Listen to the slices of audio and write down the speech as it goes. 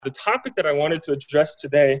the topic that I wanted to address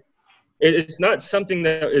today, it's not something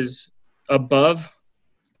that is above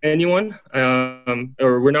anyone,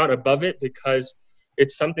 or we're not above it, because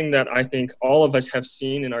it's something that I think all of us have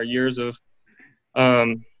seen in our years of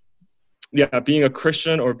being a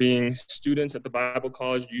Christian or being students at the Bible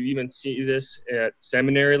college. You even see this at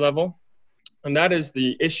seminary level, and that is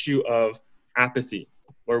the issue of apathy,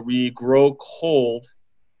 where we grow cold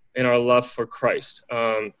in our love for Christ.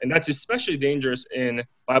 And that's especially dangerous in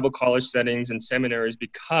Bible college settings and seminaries,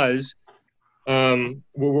 because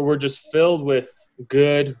we're just filled with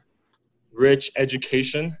good, rich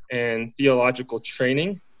education and theological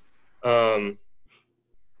training. But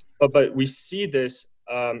we see this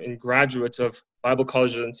in graduates of Bible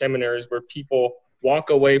colleges and seminaries, where people walk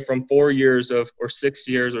away from 4 years or 6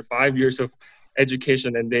 years or 5 years of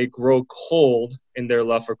education, and they grow cold in their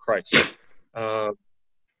love for Christ.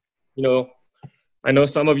 I know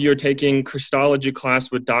some of you are taking Christology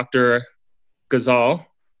class with Dr. Ghazal.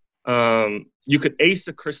 You could ace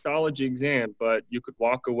a Christology exam, but you could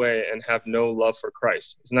walk away and have no love for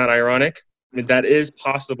Christ. Isn't that ironic? I mean, that is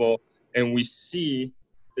possible, and we see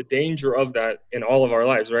the danger of that in all of our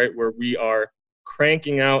lives, right? Where we are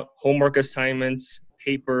cranking out homework assignments,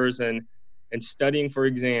 papers, and studying for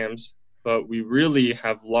exams, but we really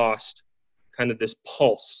have lost kind of this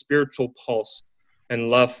pulse, spiritual pulse, and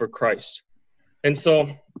love for Christ. And so,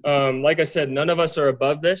 like I said, none of us are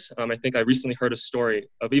above this. I think I recently heard a story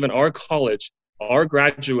of even our college, our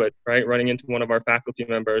graduate, right, running into one of our faculty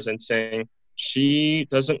members and saying she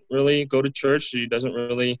doesn't really go to church. She doesn't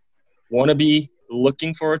really want to be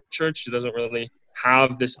looking for a church. She doesn't really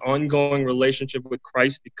have this ongoing relationship with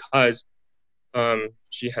Christ because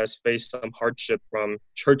she has faced some hardship from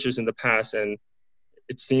churches in the past, and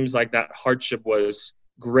it seems like that hardship was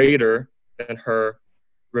greater than her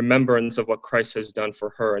remembrance of what Christ has done for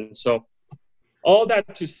her. And so all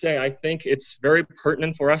that to say, I think it's very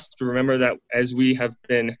pertinent for us to remember that as we have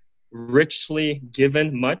been richly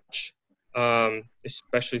given much,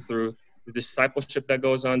 especially through the discipleship that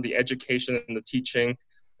goes on, the education and the teaching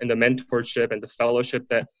and the mentorship and the fellowship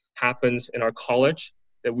that happens in our college,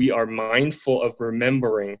 that we are mindful of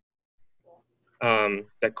remembering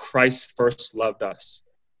that Christ first loved us.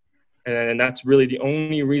 And that's really the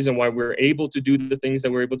only reason why we're able to do the things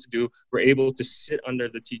that we're able to do. We're able to sit under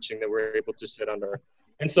the teaching that we're able to sit under.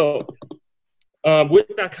 And so with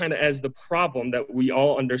that kind of as the problem that we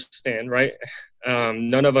all understand, right?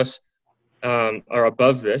 None of us are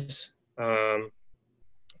above this. I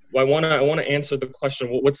want to answer the question,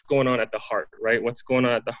 well, what's going on at the heart, right? What's going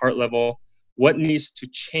on at the heart level? What needs to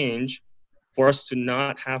change for us to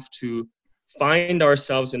not have to find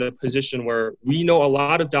ourselves in a position where we know a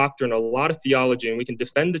lot of doctrine, a lot of theology, and we can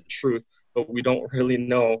defend the truth, but we don't really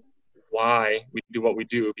know why we do what we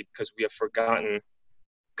do because we have forgotten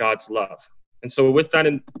God's love. And so with that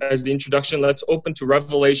as the introduction, let's open to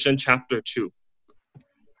Revelation chapter 2. If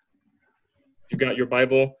you've got your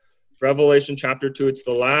Bible, Revelation chapter 2, it's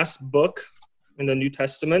the last book in the New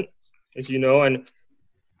Testament, as you know. And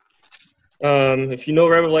if you know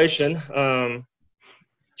Revelation,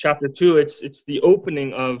 chapter 2, it's the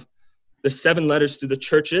opening of the 7 letters to the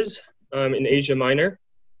churches in Asia Minor.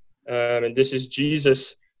 And this is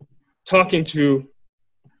Jesus talking to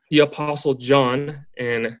the Apostle John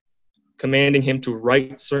and commanding him to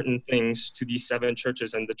write certain things to these 7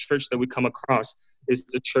 churches. And the church that we come across is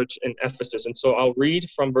the church in Ephesus. And so I'll read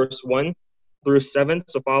from verse 1 through 7.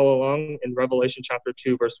 So follow along in Revelation chapter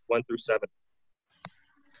 2, verse 1 through 7.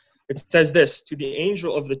 It says this: "To the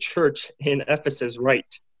angel of the church in Ephesus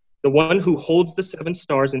write, the one who holds the 7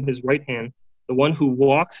 stars in his right hand, the one who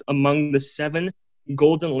walks among the 7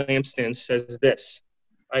 golden lampstands says this: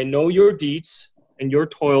 I know your deeds and your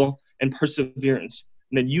toil and perseverance,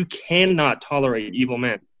 and that you cannot tolerate evil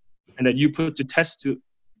men, and that you put to the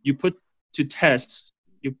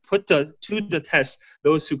test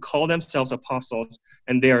those who call themselves apostles,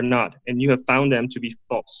 and they are not, and you have found them to be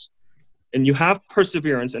false. And you have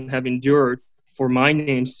perseverance and have endured for my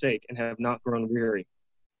name's sake and have not grown weary.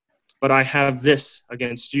 But I have this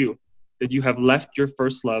against you, that you have left your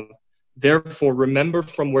first love. Therefore, remember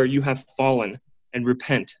from where you have fallen and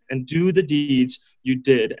repent and do the deeds you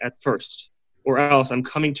did at first. Or else I'm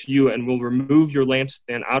coming to you and will remove your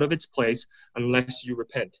lampstand out of its place unless you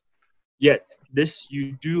repent. Yet this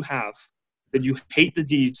you do have, that you hate the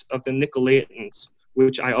deeds of the Nicolaitans,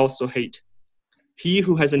 which I also hate. He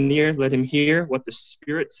who has an ear, let him hear what the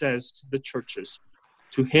Spirit says to the churches.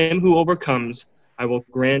 To him who overcomes, I will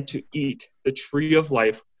grant to eat the tree of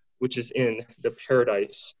life, which is in the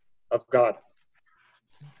paradise of God."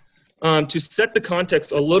 To set the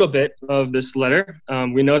context a little bit of this letter,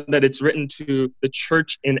 we know that it's written to the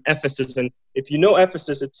church in Ephesus. And if you know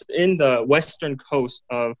Ephesus, it's in the western coast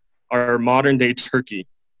of our modern-day Turkey.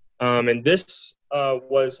 And this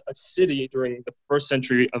was a city during the first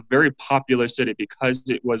century, a very popular city because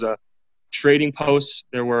it was a trading post.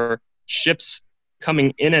 There were ships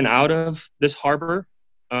coming in and out of this harbor.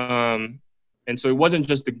 And so it wasn't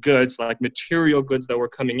just the goods, like material goods that were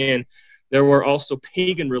coming in. There were also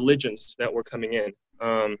pagan religions that were coming in.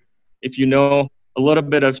 If you know a little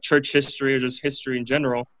bit of church history or just history in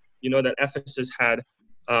general, you know that Ephesus had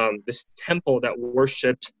this temple that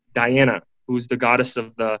worshipped Diana, who's the goddess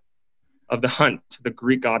of the hunt, the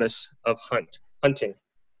Greek goddess of hunting.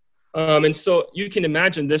 And so you can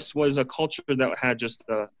imagine this was a culture that had just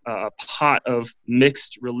a pot of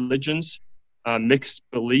mixed religions, mixed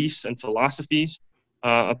beliefs and philosophies,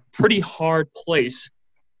 a pretty hard place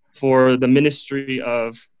for the ministry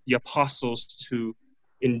of the apostles to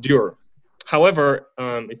endure. However,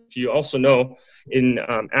 if you also know, in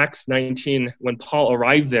Acts 19, when Paul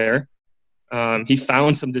arrived there, he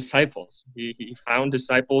found some disciples. He found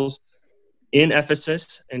disciples in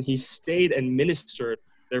Ephesus, and he stayed and ministered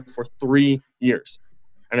there for 3 years.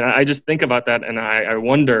 I mean, I just think about that, and I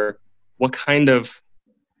wonder what kind of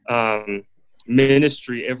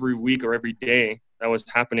ministry every week or every day that was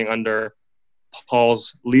happening under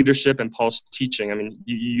Paul's leadership and Paul's teaching. I mean,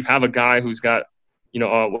 you have a guy who's got,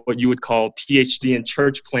 what you would call PhD in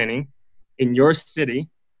church planning in your city,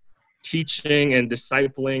 teaching and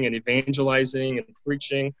discipling and evangelizing and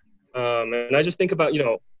preaching. And I just think about,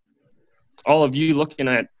 all of you looking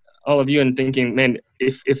at all of you and thinking, man,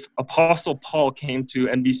 if Apostle Paul came to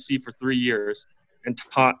NBC for 3 years and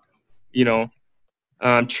taught,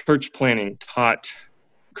 church planning, taught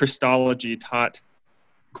Christology, taught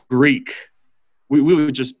Greek, we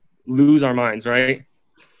would just lose our minds, right?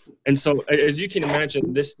 And so, as you can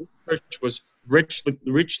imagine, this church was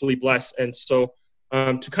richly blessed. And so,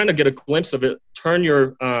 to kind of get a glimpse of it, turn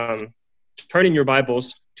in your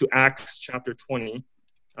Bibles to Acts chapter 20.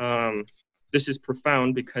 This is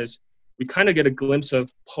profound because we kind of get a glimpse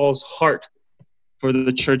of Paul's heart for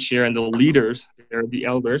the church here and the leaders there, the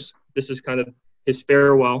elders. This is kind of his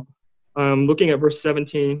farewell. Looking at verse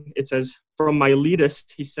 17, it says, "From Miletus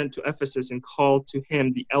he sent to Ephesus and called to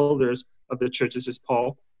him the elders of the church." This is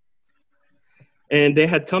Paul. "And they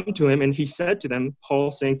had come to him, and he said to them,"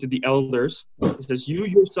 Paul saying to the elders, he says, "You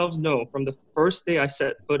yourselves know from the first day I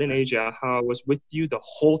set foot in Asia how I was with you the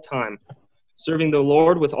whole time, serving the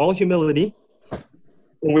Lord with all humility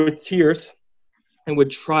and with tears and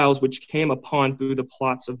with trials which came upon through the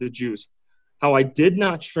plots of the Jews. How I did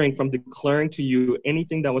not shrink from declaring to you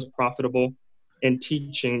anything that was profitable and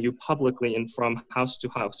teaching you publicly and from house to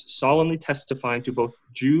house, solemnly testifying to both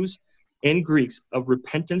Jews and Greeks of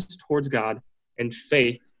repentance towards God and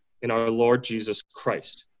faith in our Lord Jesus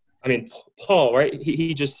Christ." I mean, Paul, right?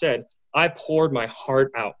 He just said, I poured my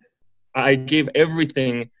heart out. I gave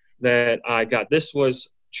everything that I got. This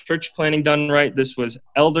was church planning done right. This was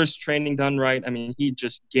elders training done right. I mean, he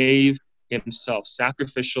just gave himself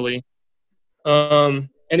sacrificially.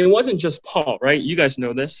 And it wasn't just Paul, right? You guys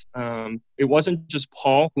know this. It wasn't just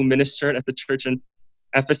Paul who ministered at the church in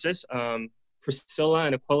Ephesus. Priscilla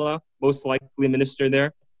and Aquila most likely ministered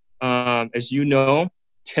there. As you know,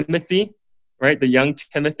 Timothy, right? The young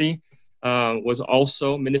Timothy was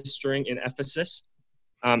also ministering in Ephesus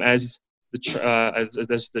as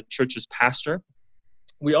the church's pastor.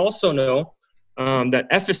 We also know that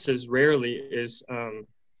Ephesus rarely is,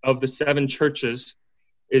 of the 7 churches,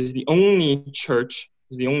 is the only church,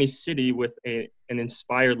 is the only city with an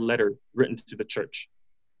inspired letter written to the church.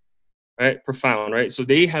 Right? Profound, right? So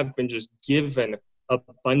they have been just given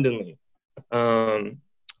abundantly.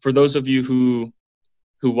 For those of you who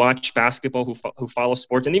watch basketball, who follow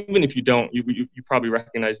sports, and even if you don't, you probably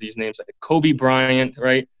recognize these names like Kobe Bryant,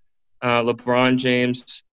 right? LeBron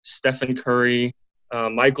James, Stephen Curry,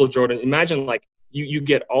 Michael Jordan. Imagine like you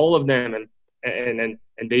get all of them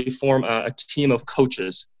and they form a team of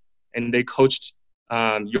coaches, and they coached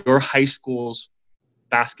your high school's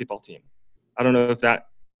basketball team. I don't know if that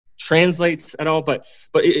translates at all, but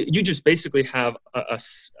you just basically have a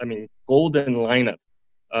golden lineup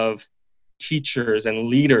of teachers and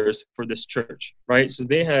leaders for this church, right? So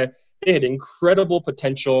they had incredible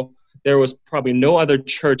potential. There was probably no other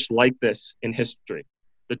church like this in history,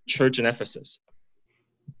 the church in Ephesus.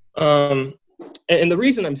 And the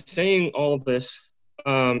reason I'm saying all of this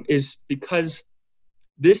is because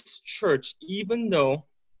this church, even though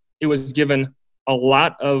it was given a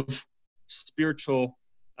lot of spiritual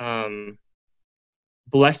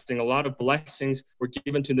blessing. A lot of blessings were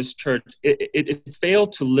given to this church. It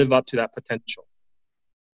failed to live up to that potential,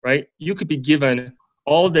 right? You could be given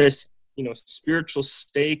all this, spiritual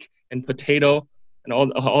steak and potato and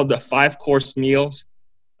all the 5-course meals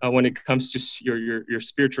when it comes to your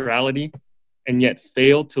spirituality, and yet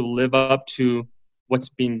fail to live up to what's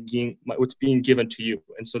being given to you.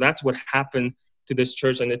 And so that's what happened to this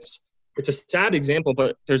church, and it's a sad example,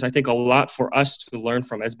 but there's, I think, a lot for us to learn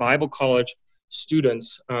from. As Bible college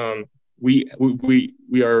students, we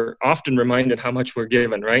are often reminded how much we're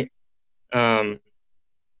given, right? And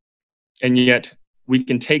yet we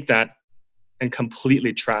can take that and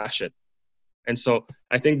completely trash it. And so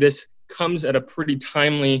I think this comes at a pretty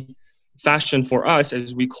timely fashion for us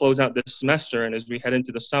as we close out this semester and as we head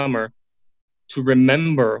into the summer, to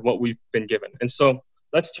remember what we've been given. And so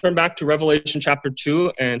let's turn back to Revelation chapter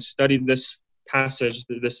 2 and study this passage,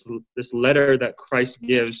 this letter that Christ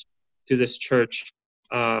gives to this church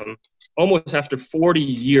almost after 40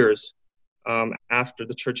 years after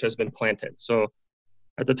the church has been planted. So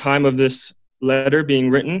at the time of this letter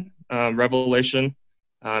being written, Revelation,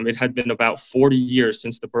 it had been about 40 years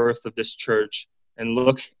since the birth of this church. And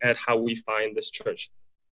look at how we find this church.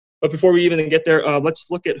 But before we even get there,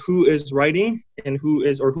 let's look at who is writing and who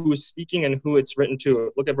is speaking and who it's written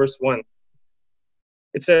to. Look at verse 1.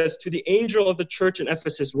 It says, "To the angel of the church in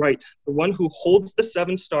Ephesus write, the one who holds the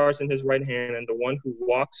 7 stars in his right hand and the one who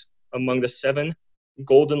walks among the 7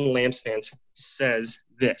 golden lampstands says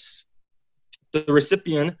this." The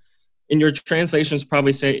recipient in your translations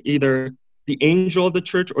probably say either the angel of the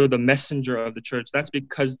church or the messenger of the church. That's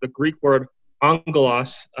because the Greek word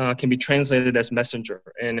angelos can be translated as messenger.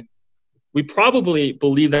 And we probably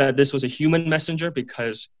believe that this was a human messenger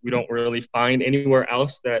because we don't really find anywhere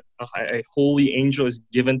else that a holy angel is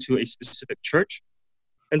given to a specific church.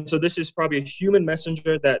 And so this is probably a human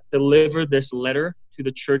messenger that delivered this letter to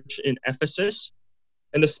the church in Ephesus.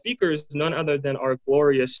 And the speaker is none other than our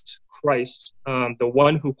glorious Christ, the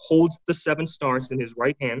one who holds the 7 stars in his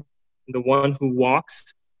right hand, the one who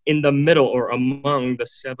walks in the middle or among the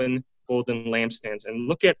 7 golden lampstands. And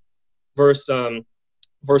look at verse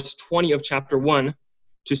 20 of chapter 1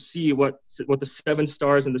 to see what the 7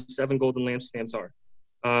 stars and the 7 golden lampstands are.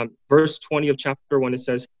 Verse 20 of chapter 1, it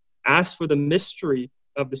says, "As for the mystery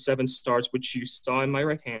of the 7 stars which you saw in my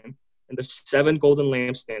right hand and the 7 golden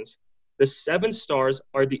lampstands, the 7 stars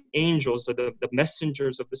are the angels, or the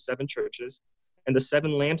messengers of the 7 churches, and the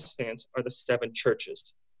 7 lampstands are the 7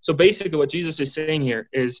 churches." So basically what Jesus is saying here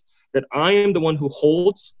is that I am the one who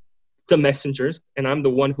holds the messengers, and I'm the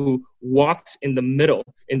one who walks in the middle,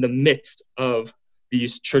 in the midst of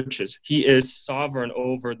these churches. He is sovereign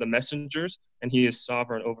over the messengers, and he is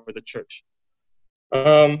sovereign over the church.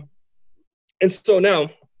 And so now,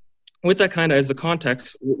 with that kind of as the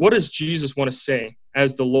context, what does Jesus want to say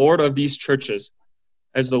as the Lord of these churches,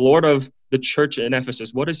 as the Lord of the church in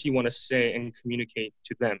Ephesus? What does he want to say and communicate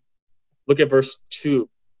to them? Look at verse 2.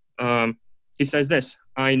 He says this,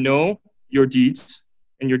 "I know your deeds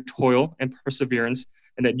and your toil and perseverance,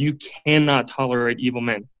 and that you cannot tolerate evil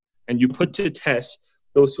men. And you put to test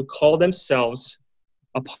those who call themselves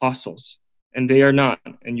apostles, and they are not.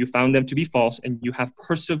 And you found them to be false, and you have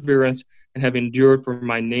perseverance and have endured for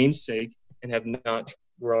my name's sake and have not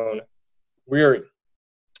grown weary."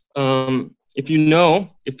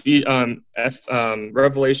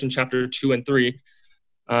 Revelation chapter 2 and 3,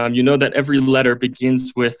 you know that every letter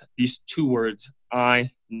begins with these 2 words,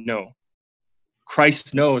 "I know."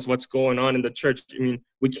 Christ knows what's going on in the church. I mean,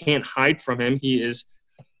 we can't hide from him. He is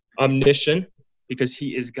omniscient because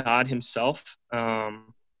he is God himself,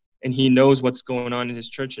 and he knows what's going on in his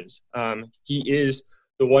churches. He is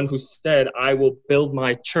the one who said, "I will build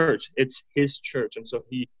my church." It's his church, and so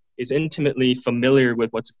he is intimately familiar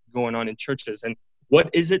with what's going on in churches. And what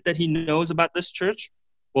is it that he knows about this church?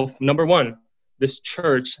 Well, number 1, this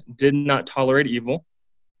church did not tolerate evil,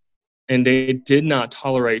 and they did not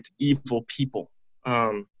tolerate evil people.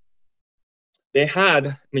 They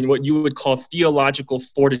had, what you would call theological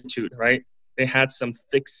fortitude, right? They had some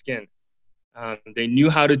thick skin. They knew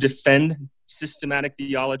how to defend systematic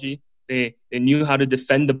theology. They knew how to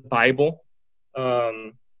defend the Bible.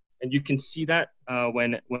 And you can see that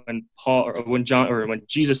when Paul or when John or when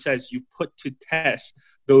Jesus says, "You put to test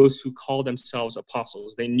those who call themselves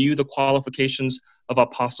apostles." They knew the qualifications of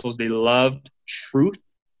apostles. They loved truth.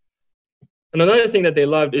 And another thing that they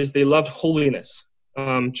loved is they loved holiness.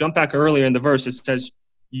 Jump back earlier in the verse. It says,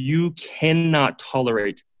 "You cannot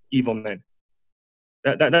tolerate evil men."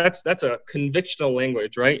 That's a convictional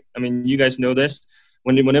language, right? I mean, you guys know this.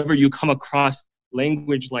 Whenever you come across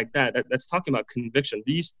language like that, that's talking about conviction.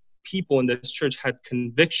 These people in this church had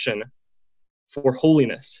conviction for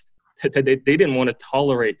holiness. They didn't want to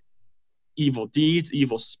tolerate evil deeds,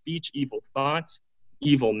 evil speech, evil thoughts,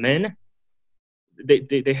 evil men.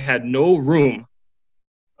 They had no room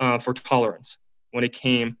for tolerance when it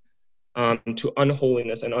came to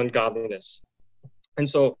unholiness and ungodliness. And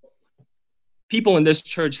so people in this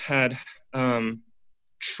church had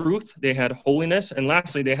truth, they had holiness, and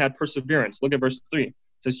lastly, they had perseverance. Look at verse 3. It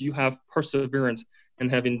says, you have perseverance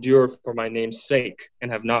and have endured for my name's sake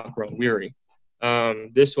and have not grown weary.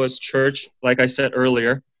 This was church, like I said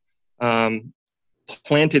earlier,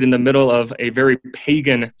 planted in the middle of a very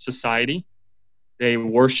pagan society. They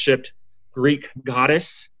worshipped Greek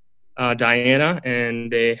goddess Diana,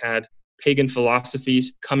 and they had pagan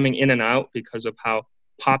philosophies coming in and out because of how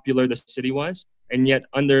popular the city was. And yet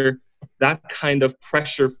under that kind of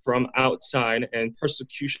pressure from outside and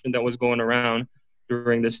persecution that was going around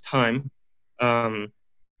during this time,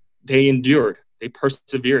 they endured, they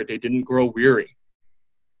persevered, they didn't grow weary.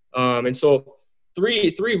 And so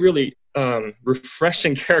three really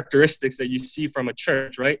refreshing characteristics that you see from a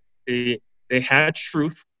church, right? They had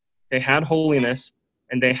truth, they had holiness,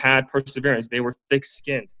 and they had perseverance. They were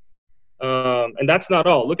thick-skinned. And that's not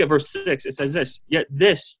all. Look at verse 6. It says this, yet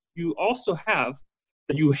this you also have,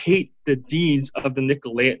 that you hate the deeds of the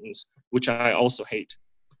Nicolaitans, which I also hate.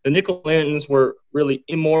 The Nicolaitans were really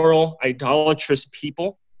immoral, idolatrous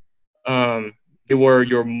people. They were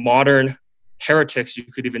your modern heretics, you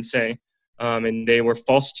could even say. And they were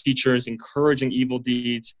false teachers, encouraging evil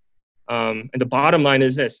deeds. And the bottom line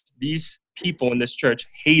is this. These people in this church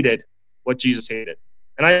hated what Jesus hated.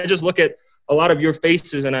 And I just look at a lot of your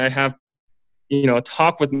faces, and I have,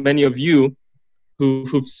 talk with many of you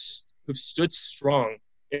who've stood strong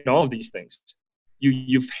in all of these things.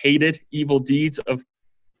 You've hated evil deeds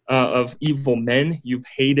of evil men. You've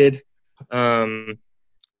hated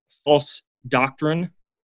false doctrine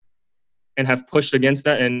and have pushed against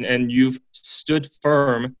that, and you've stood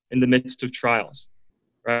firm in the midst of trials,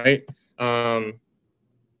 right?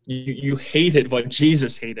 You hated what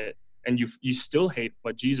Jesus hated, and you still hate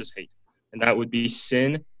what Jesus hated, and that would be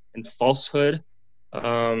sin and falsehood.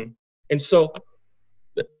 And so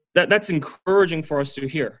that's encouraging for us to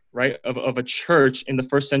hear, right? Of a church in the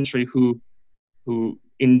first century who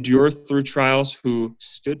endured through trials, who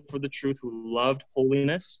stood for the truth, who loved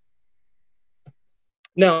holiness.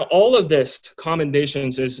 Now, all of this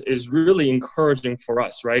commendations is really encouraging for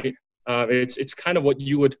us, right? It's kind of what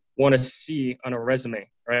you would want to see on a resume,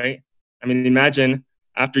 right? I mean, imagine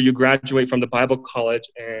after you graduate from the Bible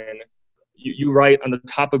college and you write on the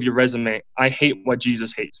top of your resume, I hate what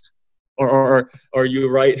Jesus hates. Or you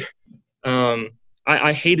write,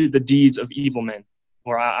 I hated the deeds of evil men.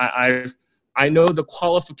 Or I know the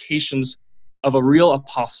qualifications of a real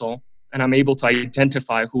apostle, and I'm able to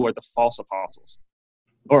identify who are the false apostles.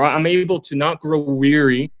 Or I'm able to not grow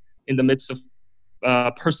weary in the midst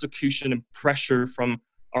of persecution and pressure from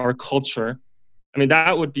our culture. I mean,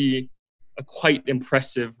 that would be a quite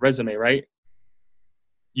impressive resume, right?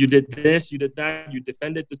 You did this, you did that, you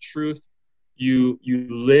defended the truth, you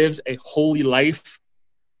lived a holy life.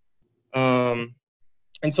 And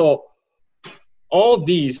so all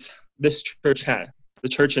these, this church had, the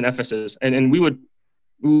church in Ephesus, and we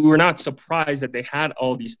were not surprised that they had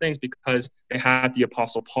all these things because they had the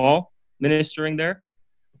Apostle Paul ministering there.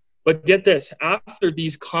 But get this, after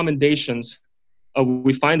these commendations,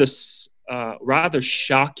 we find this rather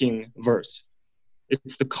shocking verse.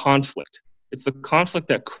 It's the conflict. It's the conflict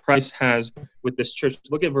that Christ has with this church.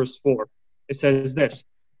 Look at verse 4. It says this,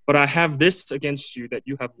 but I have this against you, that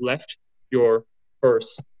you have left your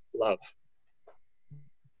first love.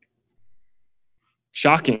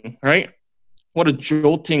 Shocking, right? What a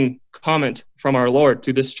jolting comment from our Lord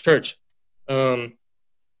to this church.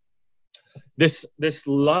 This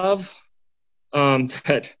love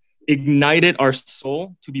that ignited our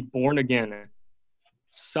soul to be born again.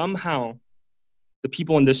 Somehow, the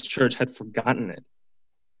people in this church had forgotten it,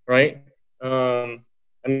 right?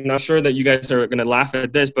 I'm not sure that you guys are going to laugh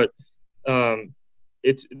at this, but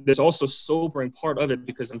there's also a sobering part of it,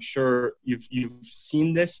 because I'm sure you've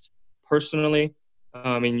seen this personally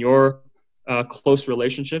in your close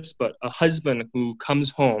relationships. But a husband who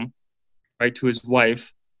comes home, right, to his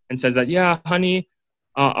wife and says that, yeah, honey,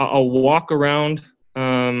 I'll walk around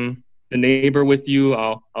the neighbor with you.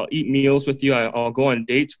 I'll eat meals with you. I'll go on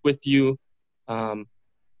dates with you.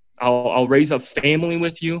 I'll raise a family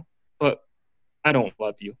with you, but I don't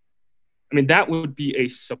love you. I mean, that would be a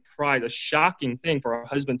surprise, a shocking thing for a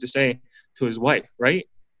husband to say to his wife, right?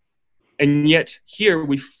 And yet here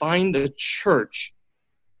we find a church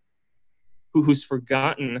who's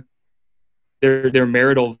forgotten their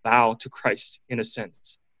marital vow to Christ, in a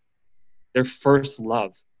sense. their first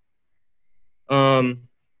love.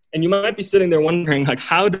 And you might be sitting there wondering, like,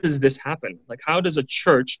 how does this happen? Like, how does a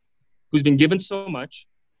church who's been given so much,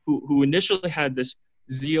 who initially had this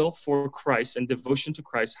zeal for Christ and devotion to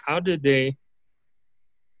Christ, how did they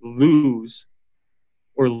lose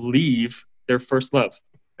or leave their first love?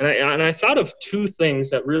 And I thought of two things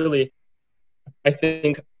that really, I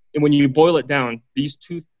think, when you boil it down, these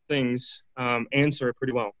two things answer it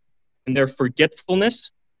pretty well. And they're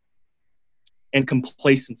forgetfulness and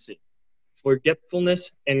complacency.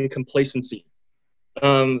 Forgetfulness and complacency.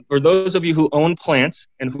 For those of you who own plants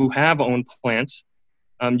and who have owned plants,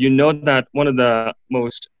 you know that one of the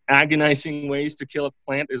most agonizing ways to kill a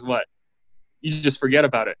plant is what? You just forget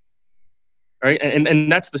about it, right?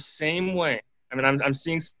 And that's the same way. I mean, I'm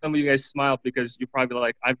seeing some of you guys smile because you're probably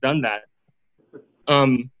like, I've done that.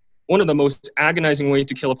 One of the most agonizing ways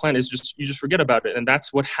to kill a plant is you just forget about it. And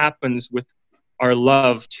that's what happens with our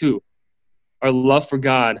love too. Our love for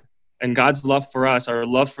God and God's love for us, our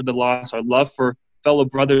love for the lost, our love for fellow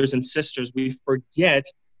brothers and sisters. We forget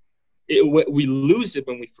it, we lose it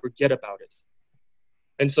when we forget about it.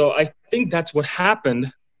 And so I think that's what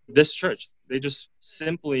happened with this church. They just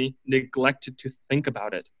simply neglected to think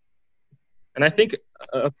about it. And I think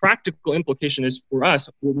a practical implication is for us,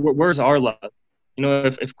 where's our love? You know,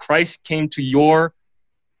 if Christ came to your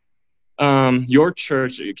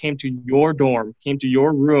church, it came to your dorm, came to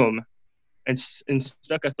your room, and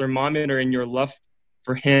stuck a thermometer in your love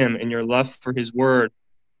for him and your love for his word,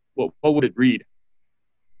 what would it read?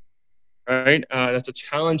 Right? That's a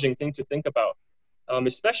challenging thing to think about,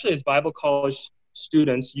 especially as Bible college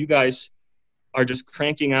students. You guys are just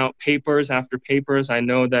cranking out papers after papers. I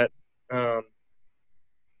know that,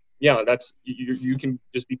 that's you can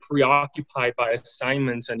just be preoccupied by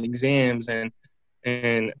assignments and exams and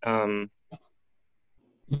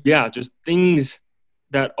just things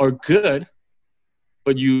that are good,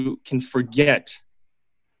 but you can forget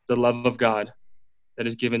the love of God that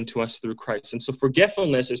is given to us through Christ. And so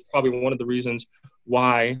forgetfulness is probably one of the reasons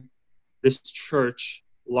why this church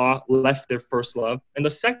left their first love. And the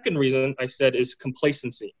second reason I said is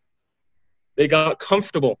complacency. They got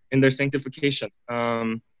comfortable in their sanctification.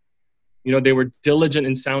 They were diligent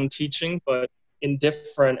in sound teaching, but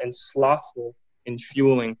indifferent and slothful in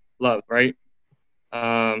fueling love, right?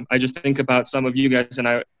 I just think about some of you guys,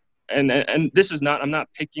 and this is not, I'm not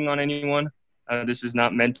picking on anyone. This is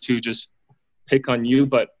not meant to just pick on you,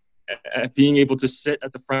 but being able to sit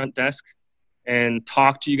at the front desk and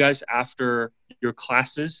talk to you guys after your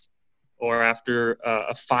classes or after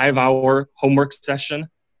a 5-hour homework session,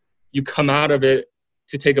 you come out of it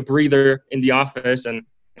to take a breather in the office, and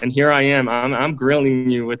here I am. I'm grilling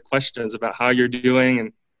you with questions about how you're doing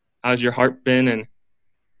and how's your heart been, and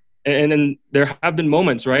then there have been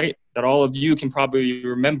moments, right, that all of you can probably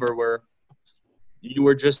remember where you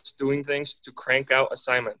were just doing things to crank out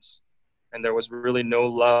assignments, and there was really no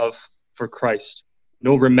love for Christ,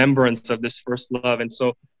 no remembrance of this first love. And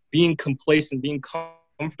so being complacent, being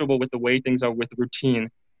comfortable with the way things are with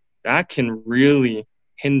routine, that can really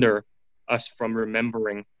hinder us from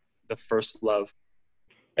remembering the first love.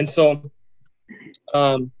 And so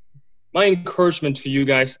my encouragement to you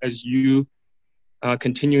guys as you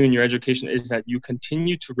continue in your education is that you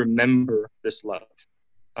continue to remember this love,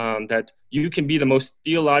 that you can be the most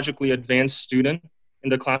theologically advanced student in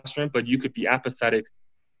the classroom, but you could be apathetic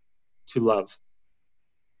to love.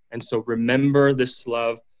 And so remember this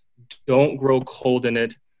love. Don't grow cold in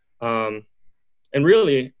it. And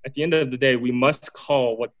really, at the end of the day, we must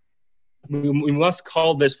call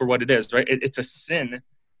this for what it is, right? It's a sin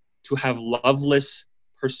to have loveless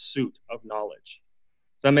pursuit of knowledge.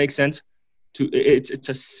 Does that make sense? It's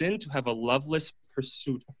a sin to have a loveless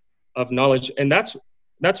pursuit of knowledge, and that's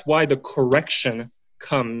why the correction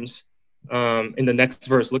comes in the next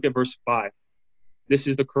verse. Look at verse 5. This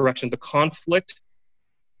is the correction, the conflict,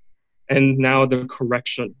 and now the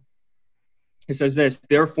correction. It says this: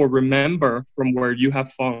 therefore remember from where you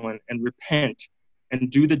have fallen and repent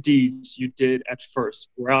and do the deeds you did at first,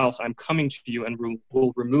 or else I'm coming to you and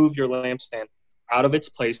will remove your lampstand out of its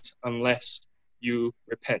place unless you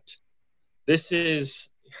repent. This is,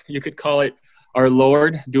 you could call it our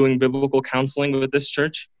Lord doing biblical counseling with this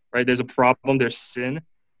church, right? There's a problem, there's sin,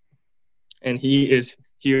 and he is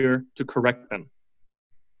here to correct them.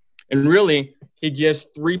 And really, he gives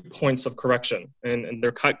 3 points of correction, and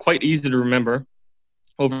they're quite easy to remember.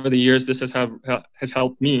 Over the years, this has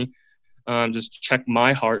helped me just check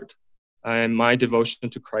my heart and my devotion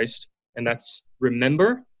to Christ, and that's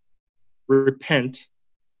remember, repent,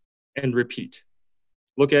 and repeat.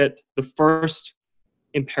 Look at the first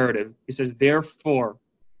imperative. It says, therefore,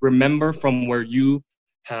 remember from where you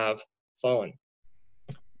have fallen.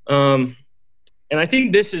 And I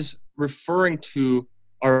think this is referring to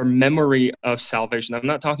our memory of salvation. I'm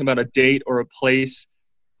not talking about a date or a place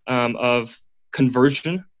of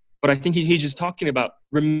conversion, but I think he's just talking about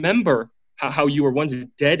remember how you were once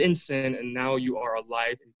dead in sin and now you are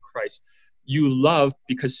alive in Christ. You love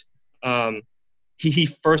because he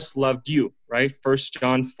first loved you, right? 1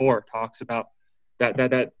 John 4 talks about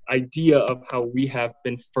that idea of how we have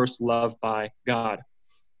been first loved by God.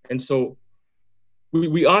 And so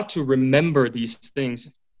we ought to remember these things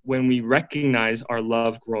when we recognize our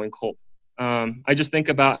love growing cold. I just think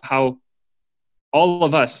about how all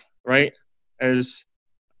of us, right, as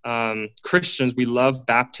Christians, we love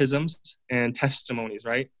baptisms and testimonies,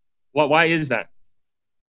 right? Why is that?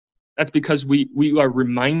 That's because we are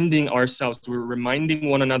reminding ourselves, we're reminding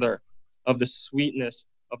one another of the sweetness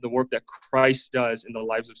of the work that Christ does in the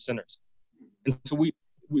lives of sinners. And so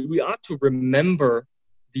we ought to remember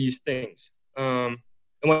these things. And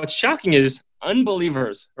what's shocking is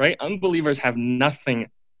unbelievers, right? Unbelievers have nothing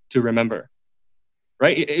to remember,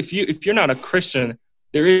 right? If you're not a Christian,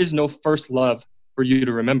 there is no first love for you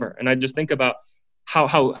to remember. And I just think about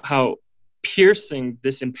how piercing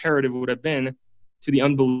this imperative would have been to the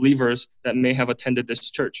unbelievers that may have attended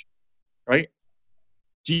this church, right?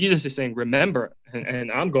 Jesus is saying, remember,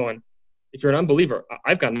 and I'm going, if you're an unbeliever,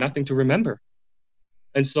 I've got nothing to remember.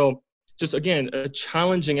 And so just again, a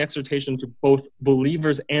challenging exhortation to both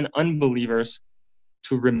believers and unbelievers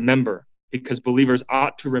to remember, because believers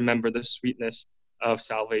ought to remember the sweetness of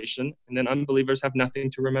salvation, and then unbelievers have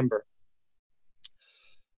nothing to remember.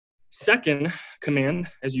 Second command,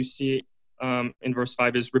 as you see in verse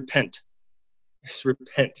 5, is repent. It's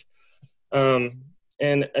repent.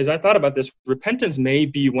 And as I thought about this, repentance may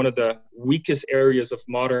be one of the weakest areas of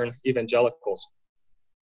modern evangelicals.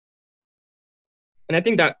 And I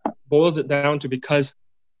think that boils it down to because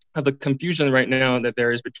of the confusion right now that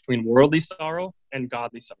there is between worldly sorrow and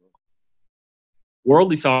godly sorrow.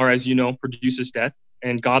 Worldly sorrow, as you know, produces death,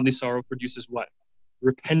 and godly sorrow produces what?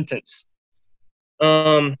 Repentance.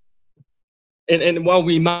 And while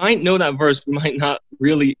we might know that verse, we might not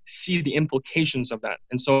really see the implications of that.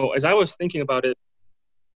 And so as I was thinking about it,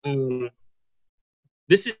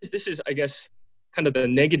 this is, I guess, kind of the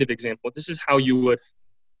negative example. This is how you would,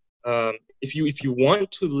 if you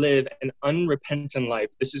want to live an unrepentant life,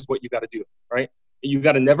 this is what you got to do, right? You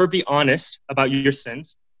got to never be honest about your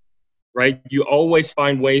sins, right? You always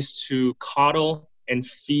find ways to coddle and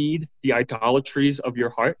feed the idolatries of your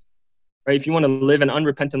heart, right? If you want to live an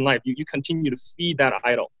unrepentant life, you continue to feed that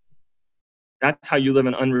idol. That's how you live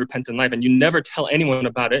an unrepentant life, and you never tell anyone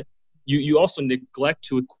about it. You also neglect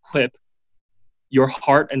to equip your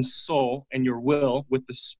heart and soul and your will with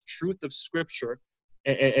the truth of Scripture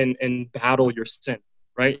and battle your sin,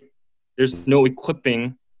 right? There's no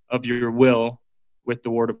equipping of your will with the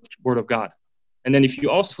word of God. And then if you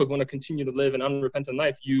also want to continue to live an unrepentant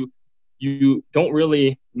life, you don't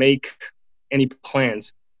really make any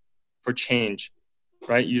plans for change,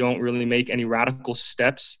 right? You don't really make any radical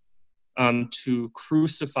steps to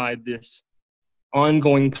crucify this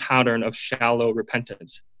ongoing pattern of shallow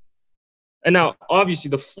repentance. And now, obviously,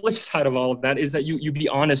 the flip side of all of that is that you be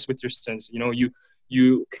honest with your sins.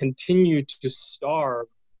 You continue to starve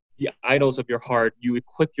the idols of your heart. You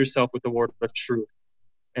equip yourself with the word of truth,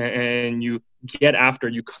 and you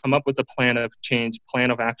come up with a plan of change,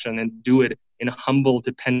 plan of action, and do it in humble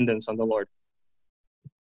dependence on the Lord.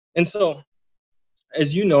 And so,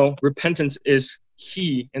 as you know, repentance is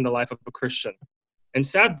key in the life of a Christian. And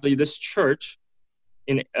sadly, this church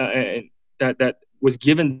that was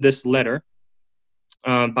given this letter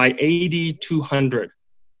by AD 200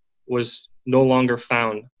 was no longer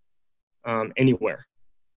found anywhere.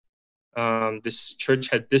 This church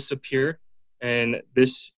had disappeared, and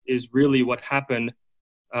this is really what happened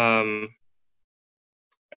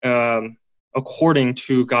according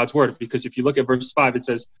to God's word. Because if you look at verse 5, it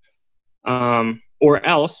says, or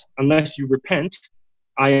else, unless you repent,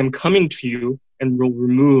 I am coming to you and will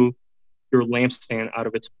remove your lampstand out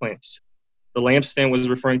of its place. The lampstand was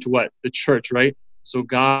referring to what? The church, right? So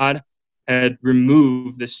God had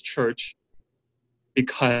removed this church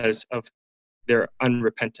because of their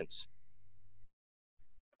unrepentance.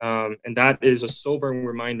 And that is a sobering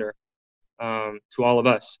reminder to all of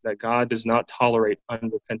us that God does not tolerate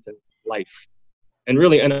unrepentant life. And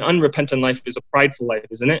really, an unrepentant life is a prideful life,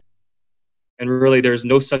 isn't it? And really, there's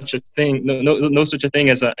no such a thing, no such a thing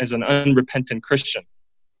as an unrepentant Christian.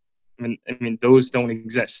 I mean, those don't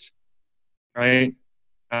exist, right?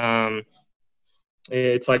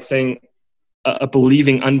 It's like saying a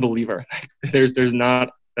believing unbeliever. There's not.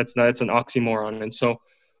 That's an oxymoron. And so,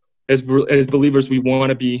 as believers, we want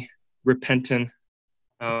to be repentant.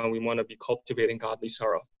 We want to be cultivating godly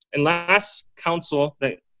sorrow. And last counsel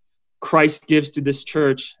that Christ gives to this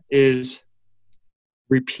church is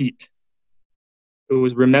repeat. It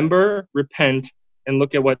was remember, repent, and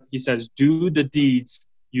look at what he says. Do the deeds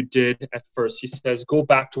you did at first. He says, go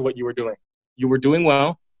back to what you were doing. You were doing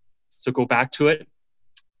well, so go back to it.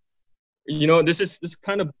 This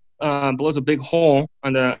kind of blows a big hole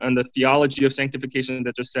on the theology of sanctification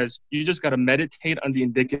that just says you just got to meditate on the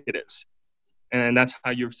indicatives, and that's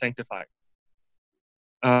how you're sanctified.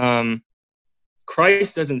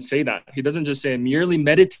 Christ doesn't say that. He doesn't just say merely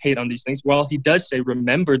meditate on these things. While he does say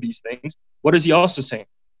remember these things, what does he also say?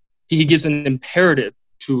 He gives an imperative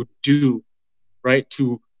to do, right?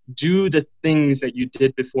 To do the things that you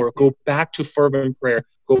did before. Go back to fervent prayer.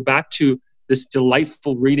 Go back to this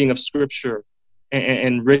delightful reading of Scripture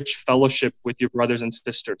and rich fellowship with your brothers and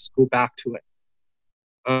sisters. Go back to it.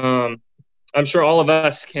 I'm sure all of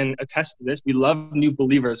us can attest to this. We love new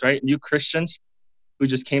believers, right? New Christians who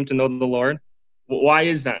just came to know the Lord. Why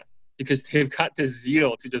is that? Because they've got this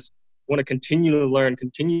zeal to just want to continue to learn,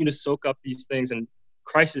 continue to soak up these things. And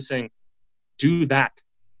Christ is saying, do that,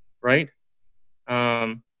 right?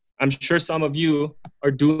 I'm sure some of you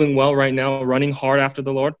are doing well right now, running hard after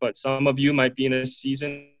the Lord, but some of you might be in a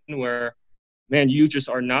season where, man, you just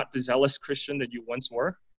are not the zealous Christian that you once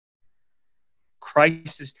were.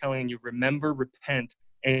 Christ is telling you, remember, repent,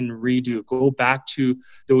 and redo. Go back to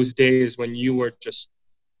those days when you were just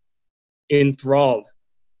enthralled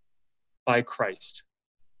by Christ.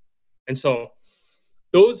 And so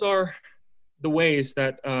those are the ways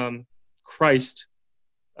that those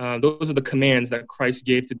are the commands that Christ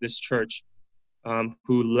gave to this church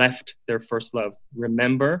who left their first love.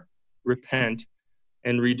 Remember, repent,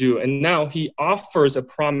 and redo. And now he offers a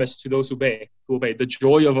promise to those who obey, the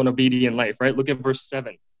joy of an obedient life, right? Look at verse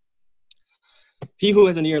 7. He who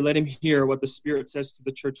has an ear, let him hear what the Spirit says to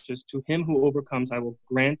the churches. To him who overcomes, I will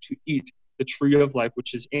grant to eat the tree of life,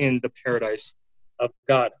 which is in the paradise of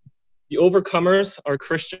God. The overcomers are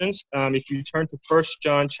Christians. If you turn to 1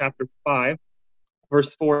 John chapter 5,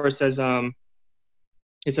 verse 4, it says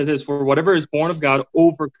this, for whatever is born of God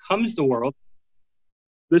overcomes the world.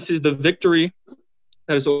 This is the victory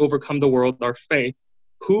that has overcome the world, our faith.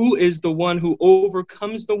 Who is the one who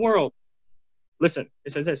overcomes the world? Listen,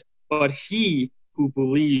 it says this, but he who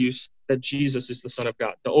believes that Jesus is the Son of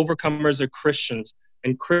God. The overcomers are Christians,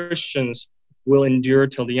 and Christians will endure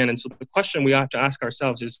till the end. And so the question we have to ask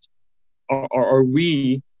ourselves is, are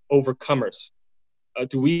we overcomers?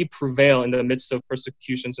 Do we prevail in the midst of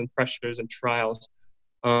persecutions and pressures and trials?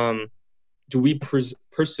 Do we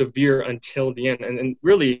persevere until the end? And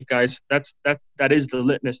really, guys, that is the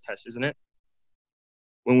litmus test, isn't it?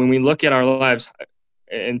 When we look at our lives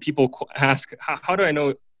and people ask, how do I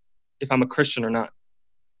know if I'm a Christian or not?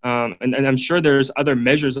 And I'm sure there's other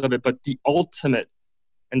measures of it, but the ultimate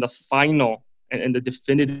and the final and the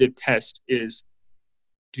definitive test is,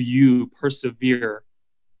 do you persevere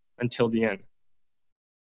until the end?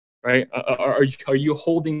 Right? Are you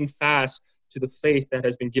holding fast to the faith that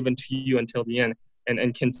has been given to you until the end,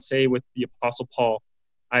 and can say with the Apostle Paul,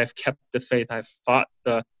 I have kept the faith, I've fought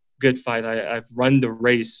the good fight, I've run the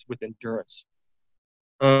race with endurance.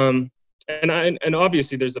 And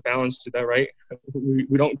obviously there's a balance to that, right?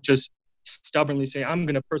 We don't just stubbornly say, I'm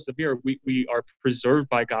going to persevere. We are preserved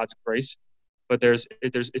by God's grace, but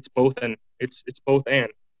it's both and.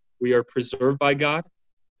 We are preserved by God,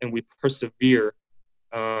 and we persevere.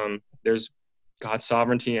 There's God's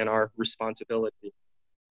sovereignty and our responsibility.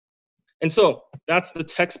 And so that's the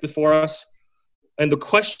text before us. And the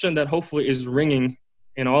question that hopefully is ringing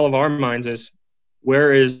in all of our minds is,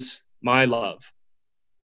 where is my love?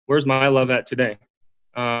 Where's my love at today?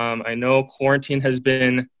 I know quarantine has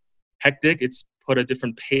been hectic. It's put a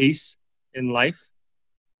different pace in life.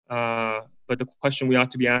 But the question we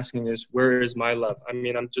ought to be asking is, where is my love? I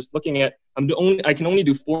mean, I'm just looking at, I can only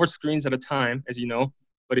do 4 screens at a time, as you know.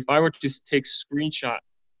 But if I were to just take screenshot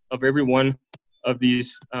of every one of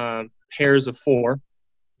these pairs of 4,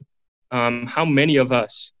 how many of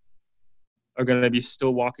us are going to be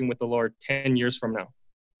still walking with the Lord 10 years from now?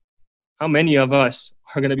 How many of us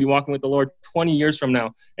are going to be walking with the Lord 20 years from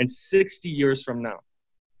now and 60 years from now?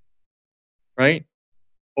 Right?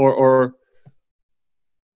 Or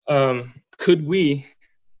could we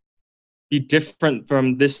be different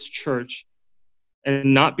from this church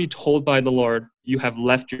and not be told by the Lord, you have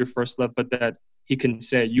left your first love, but that he can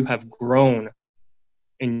say, you have grown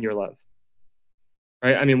in your love?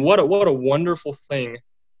 Right? I mean, what a wonderful thing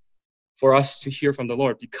for us to hear from the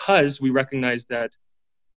Lord, because we recognize that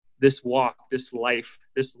this walk, this life,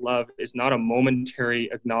 this love is not a momentary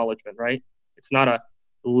acknowledgement, right? It's not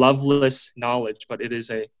loveless knowledge, but it's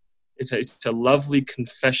a lovely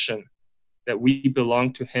confession that we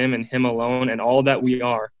belong to him and him alone, and all that we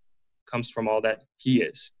are comes from all that he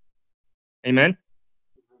is. Amen?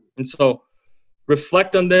 And so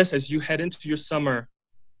reflect on this as you head into your summer.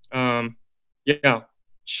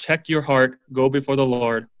 Check your heart, go before the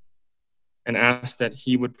Lord, and ask that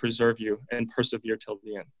he would preserve you and persevere till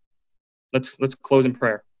the end. Let's close in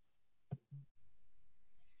prayer.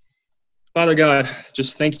 Father God,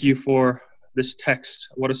 just thank you for this text.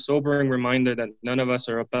 What a sobering reminder that none of us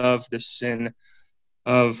are above this sin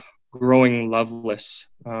of growing loveless,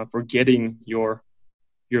 forgetting your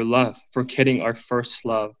love, forgetting our first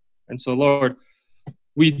love. And so, Lord,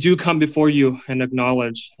 we do come before you and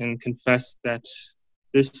acknowledge and confess that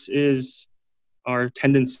this is our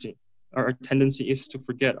tendency. Our tendency is to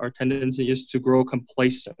forget. Our tendency is to grow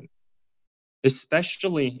complacent,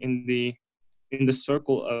 especially in the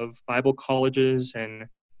circle of Bible colleges and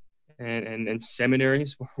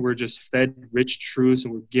seminaries, where we're just fed rich truths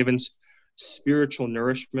and we're given spiritual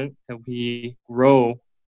nourishment, that we grow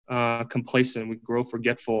complacent, we grow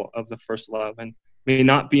forgetful of the first love. And may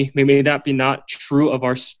that be not true of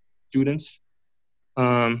our students,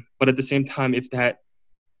 but at the same time, if that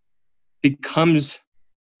becomes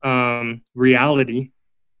reality,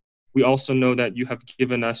 we also know that you have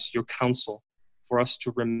given us your counsel for us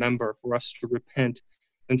to remember, for us to repent,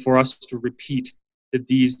 and for us to repeat the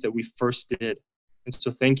deeds that we first did. And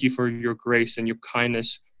so thank you for your grace and your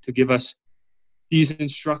kindness to give us these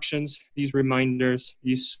instructions, these reminders,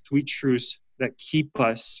 these sweet truths that keep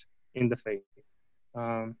us in the faith.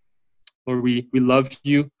 Lord, we love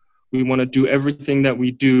you. We want to do everything that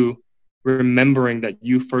we do, remembering that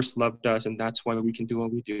you first loved us, and that's why we can do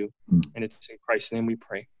what we do. And it's in Christ's name we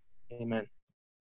pray. Amen.